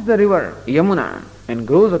crosses the river Yamuna and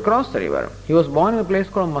goes across the river. He was born in a place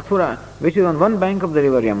called Mathura, which is on one bank of the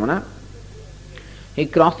river Yamuna. He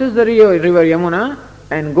crosses the river Yamuna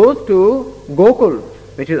and goes to Gokul,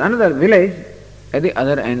 which is another village at the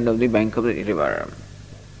other end of the bank of the river.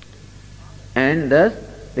 And thus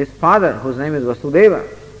this father, whose name is Vasudeva,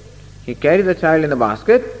 he carried the child in the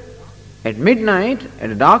basket. At midnight,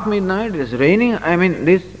 at a dark midnight, it is raining,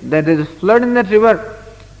 there is a flood in that river,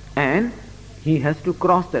 and he has to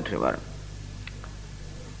cross that river.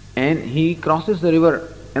 And he crosses the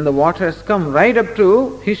river, and the water has come right up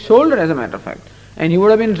to his shoulder, as a matter of fact. And he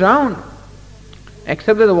would have been drowned,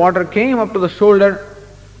 except that the water came up to the shoulder,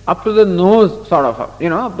 up to the nose, sort of,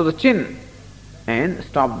 up to the chin, and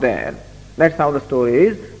stopped there. That's how the story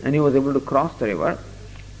is. And he was able to cross the river.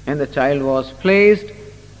 And the child was placed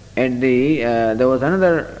at there was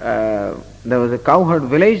a cowherd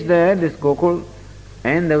village there, this Gokul,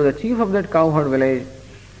 and there was a chief of that cowherd village,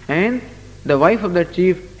 and the wife of that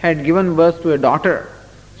chief had given birth to a daughter.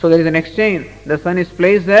 So there is an exchange. The son is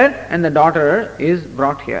placed there and the daughter is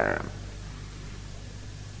brought here.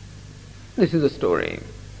 This is the story.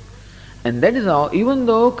 And that is how, even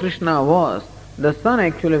though Krishna was the son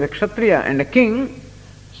actually of a Kshatriya and a king,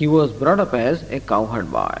 he was brought up as a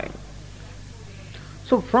cowherd boy.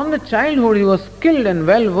 So from the childhood he was skilled and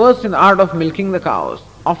well versed in the art of milking the cows,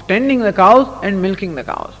 of tending the cows and milking the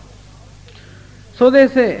cows. So they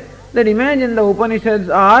say that imagine the Upanishads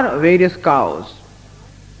are various cows,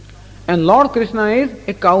 and Lord Krishna is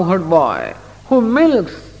a cowherd boy who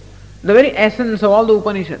milks the very essence of all the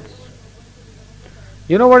Upanishads.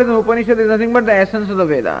 You know what is an Upanishad? It is nothing but the essence of the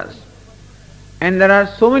Vedas. And there are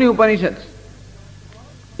so many Upanishads.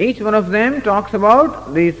 Each one of them talks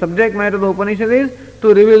about the subject matter of the Upanishad is to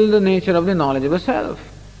reveal the nature of the knowledge of the self.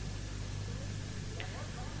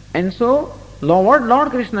 And so, what Lord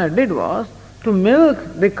Krishna did was to milk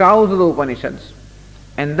the cows of the Upanishads.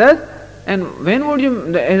 And when would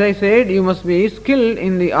you, as I said, you must be skilled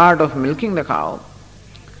in the art of milking the cow.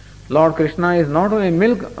 Lord Krishna is not only a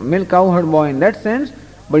milk cowherd boy in that sense,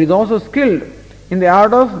 but is also skilled in the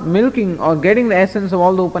art of milking or getting the essence of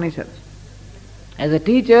all the Upanishads. As a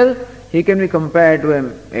teacher, he can be compared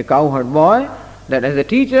to a cowherd boy, that as a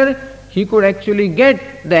teacher, he could actually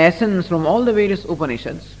get the essence from all the various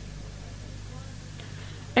Upanishads.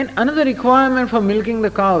 And another requirement for milking the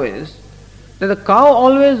cow is that the cow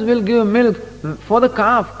always will give milk for the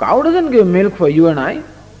calf. Cow doesn't give milk for you and I.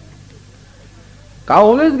 Cow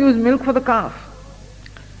always gives milk for the calf.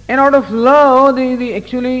 And out of love,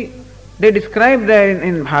 they describe there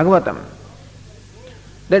in Bhagavatam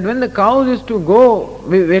that when the cows used to go,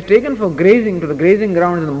 were taken for grazing to the grazing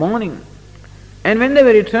grounds in the morning, and when they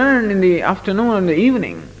were returned in the afternoon or in the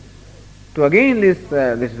evening to again this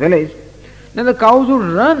village, then the cows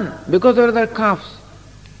would run because they were their calves,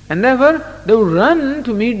 and therefore they would run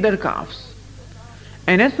to meet their calves.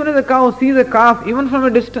 And as soon as the cow sees a calf, even from a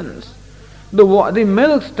distance, the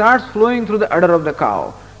milk starts flowing through the udder of the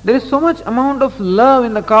cow. There is so much amount of love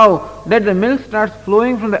in the cow that the milk starts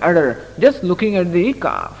flowing from the udder just looking at the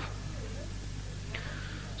calf.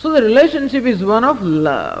 So the relationship is one of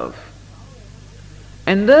love.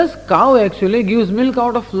 And thus cow actually gives milk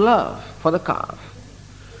out of love for the calf.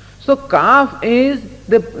 So calf is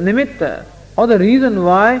the nimitta, or the reason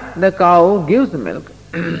why the cow gives the milk.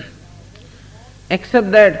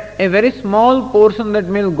 Except that a very small portion of that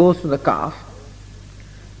milk goes to the calf,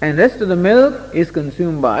 and rest of the milk is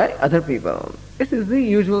consumed by other people. This is the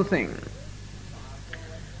usual thing.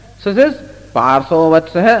 So this Partho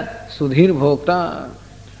Vatsaha Sudhir Bhokta.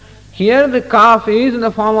 Here the calf is in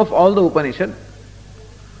the form of all the Upanishad.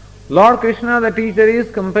 Lord Krishna, the teacher, is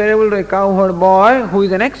comparable to a cowherd boy who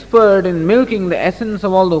is an expert in milking the essence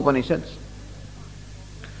of all the Upanishads.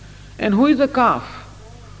 And who is the calf?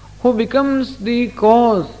 Who becomes the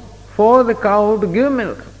cause for the cow to give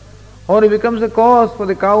milk, or he becomes the cause for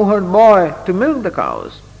the cowherd boy to milk the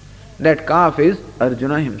cows. That calf is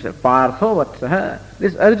Arjuna himself. Partho Vatsaha.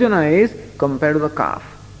 This Arjuna is compared to the calf.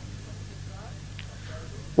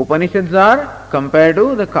 Upanishads are compared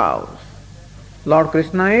to the cows. Lord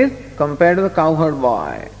Krishna is compared to the cowherd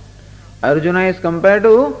boy. Arjuna is compared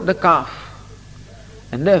to the calf.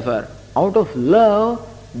 And therefore, out of love,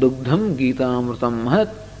 Dugdham Gita Amrutam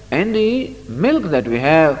Mahat, and the milk that we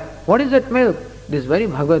have, what is that milk? This very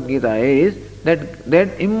Bhagavad Gita is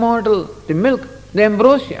that immortal, the milk, the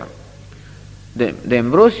ambrosia. The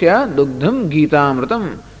ambrosia, Dugdham Gita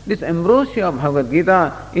Amrutam. This ambrosia of Bhagavad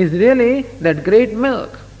Gita is really that great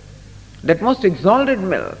milk, that most exalted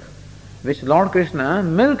milk, which Lord Krishna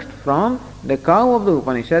milked from the cow of the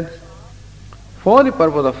Upanishads for the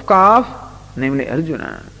purpose of calf, namely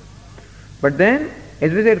Arjuna. But then,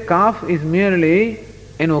 as we said, calf is merely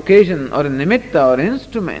an occasion or a nimitta or an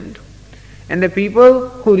instrument. And the people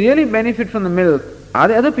who really benefit from the milk are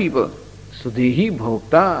the other people. Sudhihi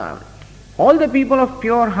Bhokta. All the people of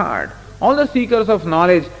pure heart all the seekers of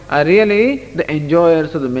knowledge are really the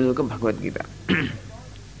enjoyers of the milk of Bhagavad Gita.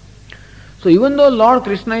 So even though Lord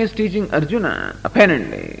Krishna is teaching Arjuna,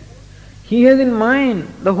 apparently, he has in mind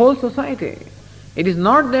the whole society. It is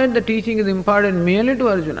not that the teaching is imparted merely to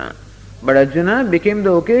Arjuna, but Arjuna became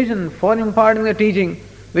the occasion for imparting the teaching,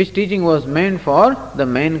 which teaching was meant for the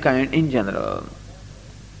mankind in general.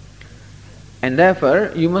 And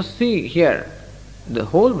therefore, you must see here, the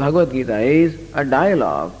whole Bhagavad Gita is a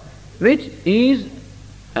dialogue which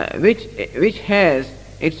has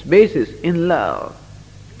its basis in love.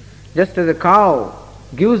 Just as a cow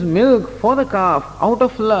gives milk for the calf out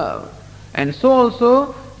of love, and so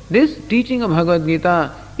also this teaching of Bhagavad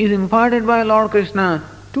Gita is imparted by Lord Krishna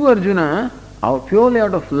to Arjuna purely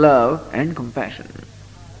out of love and compassion.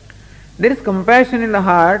 There is compassion in the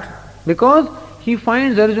heart because he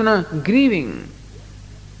finds Arjuna grieving.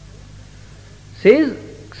 Says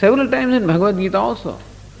several times in Bhagavad Gita also,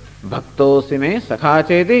 Bhaktosi me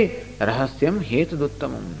sakhacheti rahasyam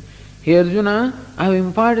hetaduttamam. Hey Arjuna, I have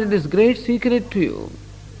imparted this great secret to you.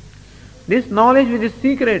 This knowledge which is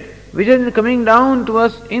secret, which has been coming down to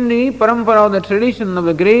us in the parampara, the tradition of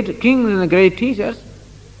the great kings and the great teachers,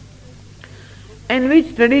 and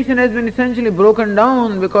which tradition has been essentially broken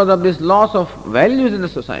down because of this loss of values in the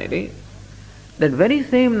society, that very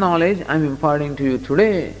same knowledge I am imparting to you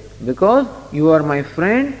today because you are my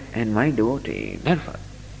friend and my devotee. Therefore,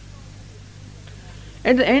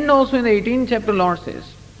 at the end also in the 18th chapter, Lord says,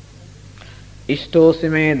 Ishtosi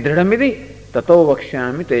me dridhamiti tato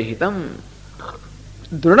vakshyami te hitam.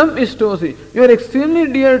 Dridham ishtosi, you are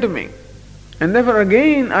extremely dear to me. And therefore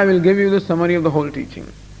again I will give you the summary of the whole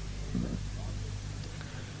teaching.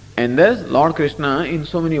 And thus Lord Krishna in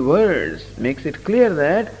so many words makes it clear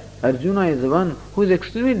that Arjuna is the one who is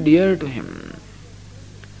extremely dear to him.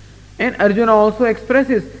 And Arjuna also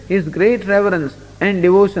expresses his great reverence and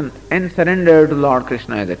devotion and surrender to Lord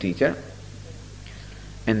Krishna as a teacher.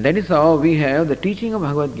 And that is how we have the teaching of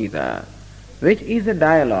Bhagavad Gita, which is a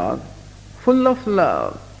dialogue full of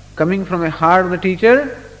love, coming from a heart of the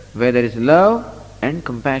teacher where there is love and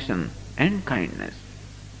compassion and kindness.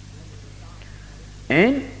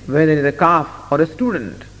 And where there is a calf or a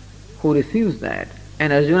student who receives that.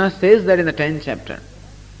 And Arjuna says that in the 10th chapter.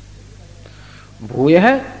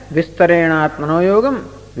 Bhuyah vistarenatmano yogam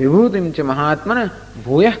vibhutim cha mahatmana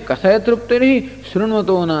bhuyah kasaya truptirihi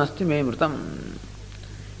shrunvato nasti me mritam.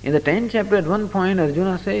 In the 10th chapter at one point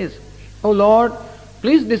Arjuna says, O Lord,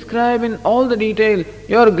 please describe in all the detail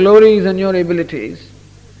your glories and your abilities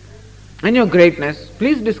and your greatness.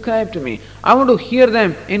 Please describe to me. I want to hear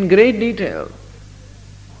them in great detail.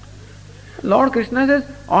 Lord Krishna says,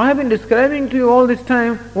 I have been describing to you all this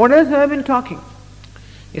time. What else have I been talking?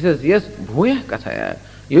 He says, yes, bhuyah kathaya.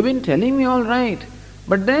 You've been telling me all right.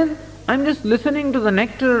 But then I'm just listening to the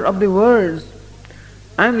nectar of the words.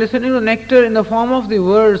 I'm listening to the nectar in the form of the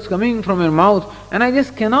words coming from your mouth, and I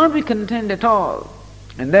just cannot be content at all.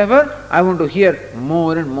 And therefore, I want to hear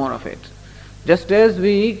more and more of it. Just as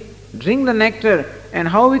we drink the nectar, and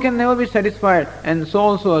how we can never be satisfied, and so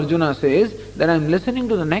also Arjuna says that I am listening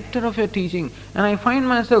to the nectar of your teaching, and I find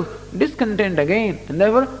myself discontent again, and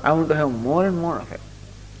therefore I want to have more and more of it.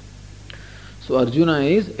 So Arjuna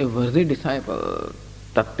is a worthy disciple.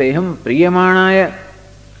 Tatteham priyamanaya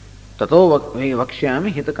tato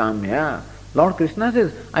vakshyami hitakamya. Lord Krishna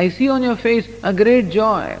says, I see on your face a great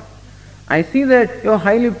joy. I see that you are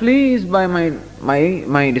highly pleased by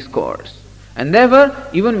my discourse. And therefore,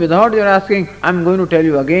 even without your asking, I am going to tell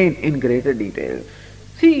you again in greater detail.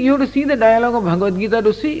 See, you have to see the dialogue of Bhagavad Gita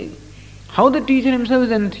to see how the teacher himself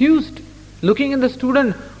is enthused, looking at the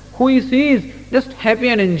student who he sees just happy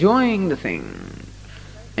and enjoying the thing.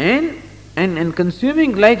 And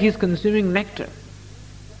consuming like he is consuming nectar.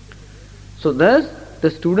 So thus,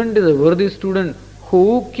 the student is a worthy student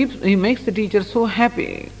he makes the teacher so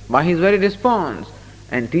happy by his very response.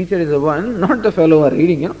 And teacher is the one, not the fellow who are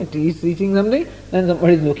reading, he is teaching something, then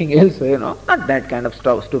somebody is looking elsewhere, not that kind of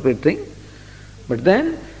stupid thing. But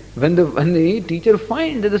then, when the teacher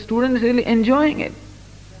finds that the student is really enjoying it,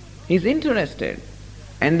 he is interested,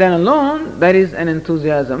 and then alone there is an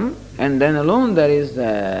enthusiasm, and then alone there is,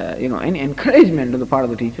 an encouragement on the part of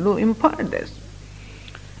the teacher to impart this.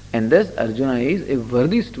 And thus Arjuna is a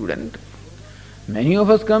worthy student. Many of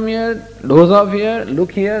us come here, doze off here,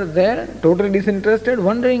 look here, there, totally disinterested,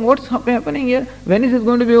 wondering what's happening here, when is it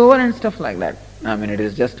going to be over and stuff like that. It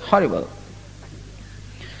is just horrible.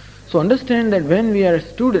 So understand that when we are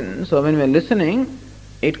students or when we are listening,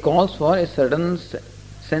 it calls for a certain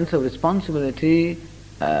sense of responsibility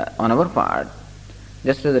on our part.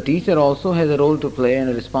 Just as the teacher also has a role to play and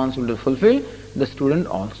a responsibility to fulfill, the student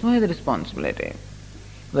also has a responsibility.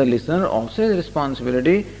 the listener also has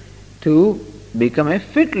responsibility to become a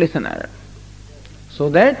fit listener, so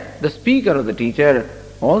that the speaker or the teacher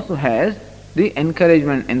also has the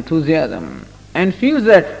encouragement, enthusiasm, and feels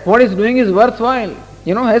that what he's doing is worthwhile,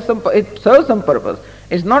 it serves some purpose.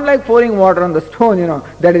 It's not like pouring water on the stone,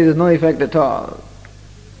 that is no effect at all.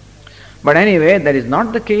 But anyway, that is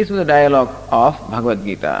not the case with the dialogue of Bhagavad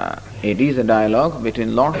Gita. It is a dialogue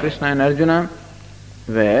between Lord Krishna and Arjuna,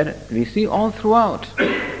 where we see all throughout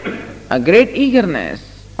a great eagerness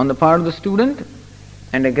on the part of the student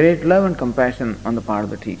and a great love and compassion on the part of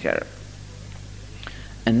the teacher.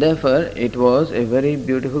 And therefore, it was a very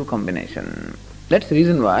beautiful combination. That's the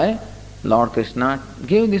reason why Lord Krishna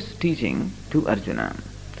gave this teaching to Arjuna.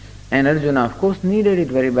 And Arjuna, of course, needed it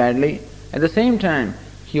very badly. At the same time,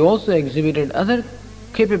 he also exhibited other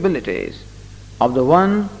capabilities of the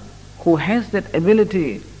one who has that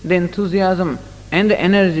ability, the enthusiasm and the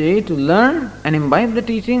energy to learn and imbibe the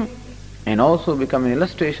teaching and also become an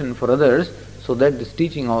illustration for others, so that this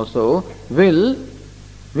teaching also will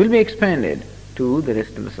be expanded to the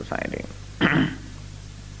rest of the society.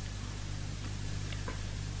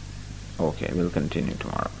 Okay, we'll continue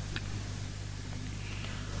tomorrow.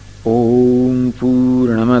 Om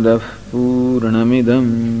Purnamadah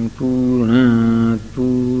Purnamidam Purnat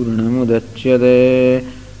Purnamudachyate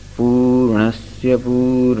Purnasya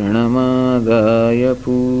Purnamadaya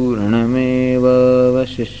Purnameva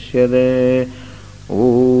Vasishyate.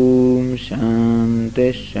 Om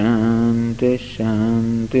Shanti Shanti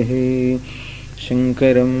Shanti.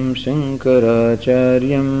 Shankaram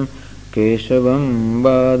Shankaracharyam Keshavam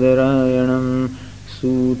Badarayanam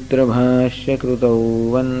Sutrabhashya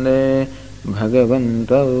Krutau Vande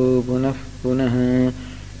Bhagavantau Punah Punah.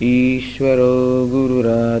 Ishvaro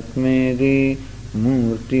Gururatmedi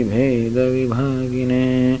Murti Bheda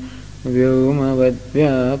Vibhagine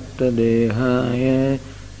Vyomavadvyapta Dehaya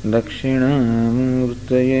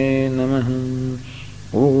Dakshinamurtaye Namaha.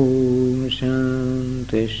 Om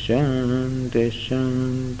Shanti Shanti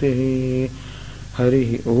Shanti.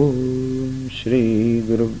 Hari Om Shri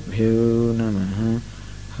Gurubhyo Namaha.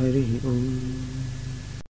 Hari Om.